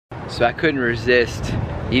So I couldn't resist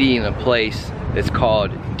eating in a place that's called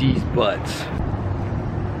Deez Butts.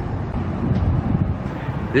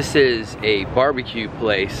 This is a barbecue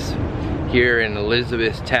place here in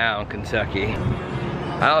Elizabethtown, Kentucky.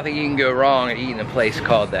 I don't think you can go wrong at eating a place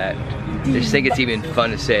called that. I just think it's even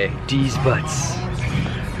fun to say, Deez Butts.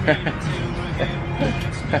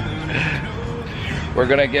 We're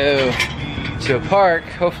gonna go to a park.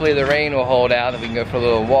 Hopefully the rain will hold out and we can go for a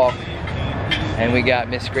little walk. And we got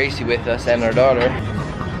Miss Gracie with us and her daughter.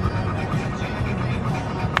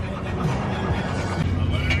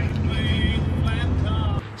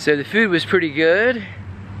 So the food was pretty good.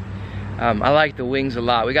 I like the wings a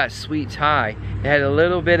lot. We got sweet Thai. They had a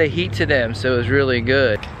little bit of heat to them, so it was really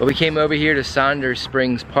good. But we came over here to Saunders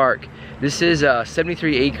Springs Park. This is a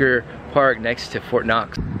 73-acre park next to Fort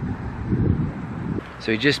Knox.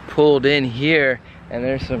 So we just pulled in here, and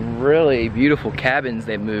there's some really beautiful cabins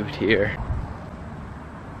they moved here.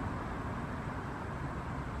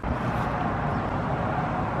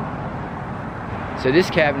 So this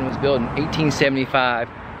cabin was built in 1875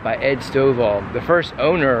 by Ed Stovall. The first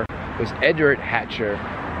owner was Edward Hatcher,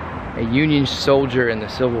 a Union soldier in the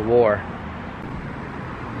Civil War.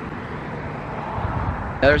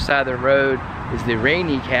 The other side of the road is the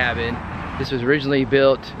Rainey cabin. This was originally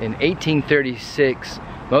built in 1836,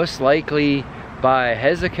 most likely by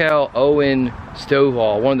Hezekiah Owen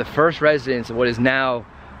Stovall, one of the first residents of what is now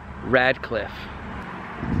Radcliffe.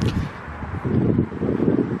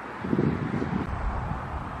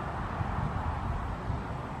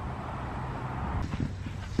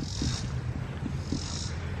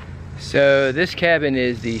 So this cabin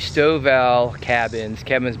is the Stovall cabin. This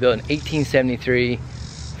cabin was built in 1873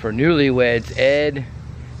 for newlyweds Ed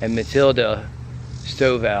and Matilda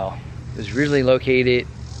Stovall. It was originally located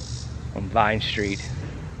on Vine Street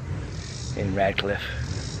in Radcliffe.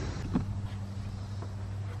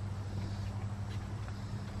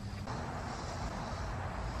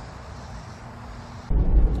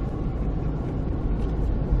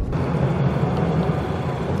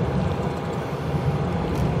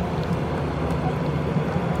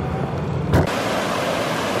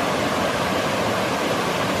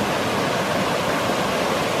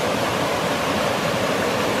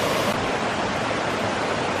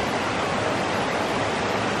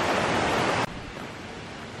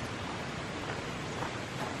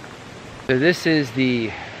 So this is the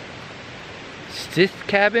Stith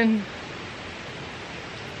cabin.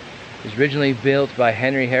 It was originally built by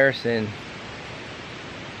Henry Harrison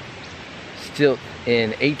Stilt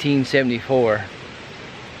in 1874.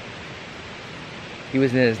 He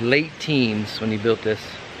was in his late teens when he built this.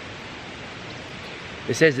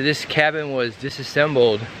 It says that this cabin was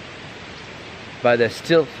disassembled by the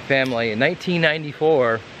Stilt family in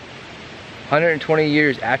 1994, 120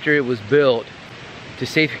 years after it was built, to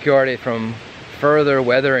safeguard it from further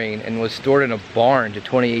weathering, and was stored in a barn to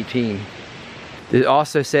 2018. It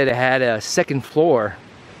also said it had a second floor.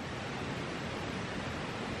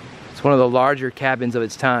 It's one of the larger cabins of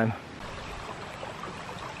its time.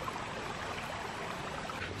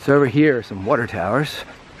 So over here are some water towers.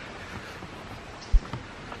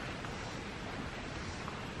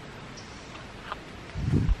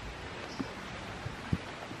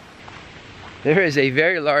 There is a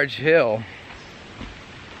very large hill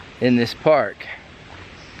in this park.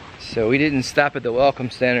 So we didn't stop at the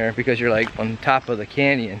Welcome Center because you're like on top of the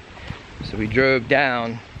canyon. So we drove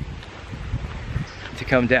down to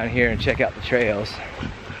come down here and check out the trails.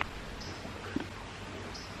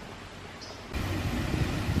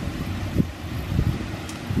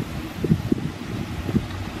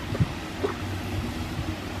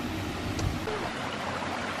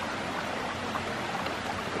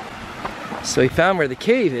 So we found where the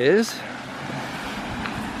cave is.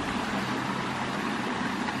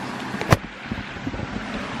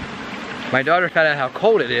 My daughter found out how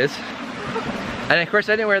cold it is. And of course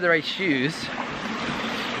I didn't wear the right shoes.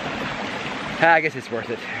 I guess it's worth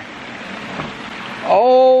it.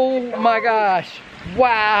 Oh my gosh.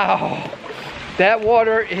 Wow. That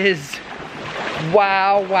water is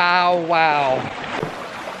wow, wow, wow.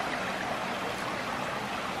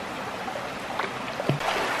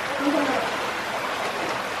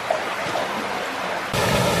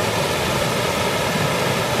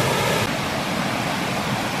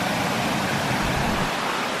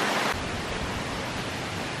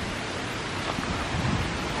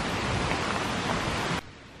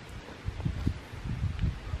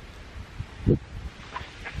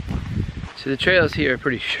 So the trails here are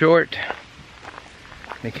pretty short.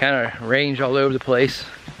 They kind of range all over the place.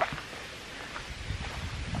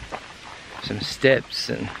 Some steps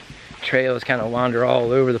and trails kind of wander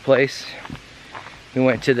all over the place. We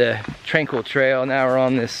went to the Tranquil Trail, now we're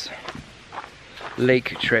on this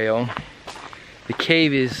lake trail. The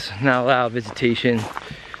cave is not allowed visitation.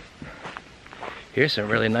 Here's some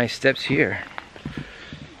really nice steps here.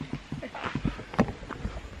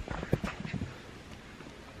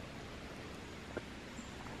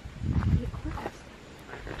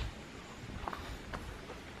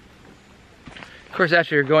 Of course,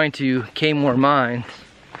 after you're going to Kmore Mines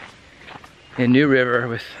in New River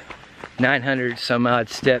with 900 some odd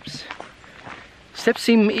steps, steps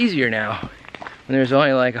seem easier now when there's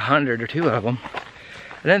only like 100 or 2 of them.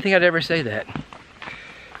 I didn't think I'd ever say that.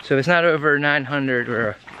 So if it's not over 900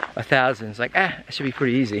 or 1,000, it's like, ah, that should be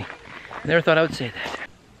pretty easy. I never thought I would say that.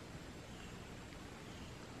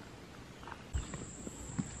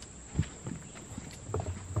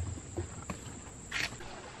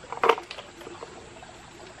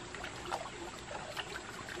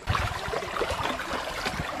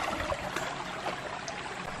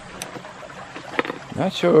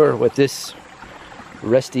 Not sure what this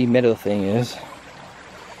rusty metal thing is.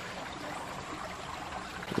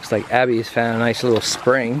 Looks like Abby has found a nice little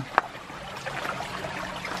spring.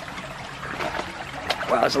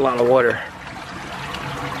 Wow, that's a lot of water.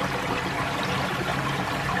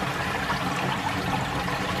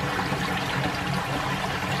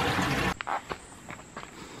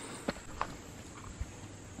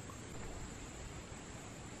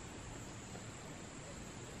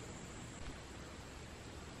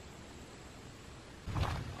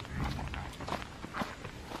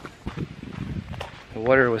 The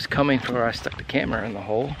water was coming from where I stuck the camera in the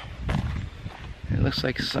hole. It looks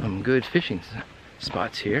like some good fishing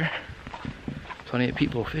spots here. Plenty of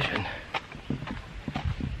people fishing.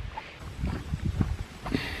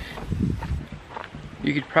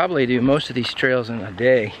 You could probably do most of these trails in a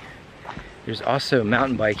day. There's also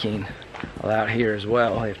mountain biking allowed here as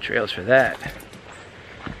well. They have trails for that.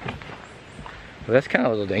 But that's kind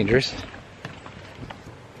of a little dangerous.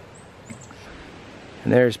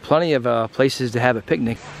 And there's plenty of places to have a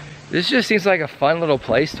picnic. This just seems like a fun little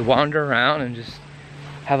place to wander around and just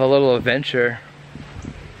have a little adventure.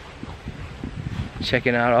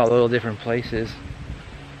 Checking out all the little different places.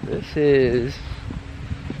 This is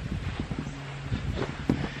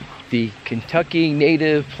the Kentucky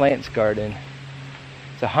Native Plants Garden.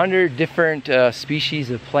 It's 100 different species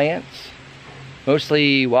of plants,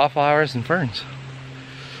 mostly wildflowers and ferns.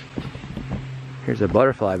 Here's a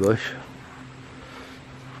butterfly bush.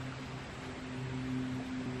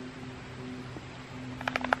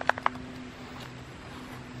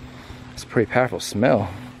 It's a pretty powerful smell.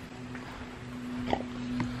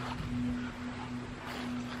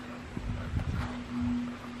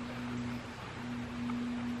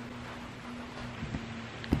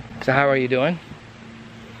 So how are you doing?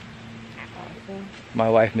 Awesome. My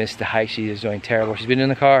wife missed the hike. She is doing terrible. She's been in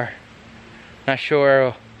the car. Not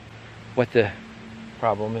sure what the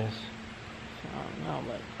problem is. I don't know,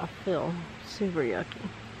 but I feel super yucky.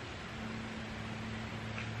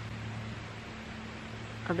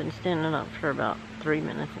 I've been standing up for about 3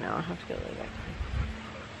 minutes now. I have to go lay back.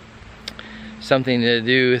 Something to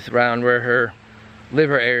do with around where her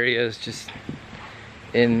liver area is just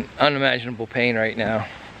in unimaginable pain right now.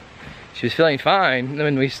 She was feeling fine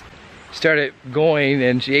when we started going,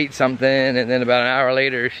 and she ate something, and then about an hour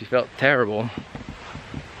later she felt terrible.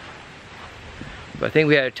 But I think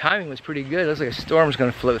we had timing was pretty good. It looks like a storm was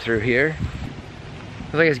going to flow through here.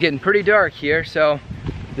 Looks like it's getting pretty dark here, so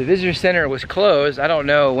the visitor center was closed. I don't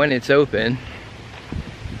know when it's open,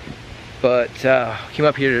 but came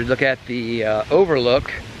up here to look at the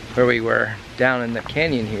overlook where we were down in the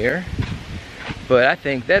canyon here. But I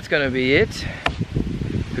think that's going to be it.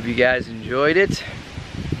 Hope you guys enjoyed it,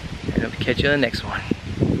 and I'll catch you on the next one.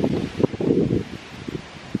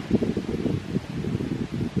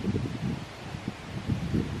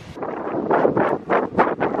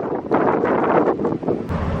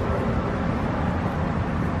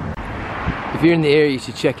 If you're in the area, you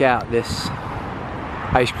should check out this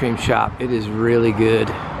ice cream shop. It is really good.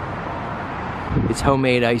 It's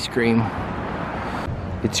homemade ice cream.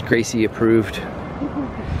 It's Gracie approved.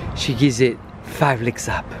 She gives it 5 licks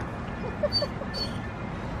up.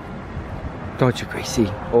 Don't you, Gracie?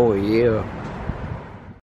 Oh yeah.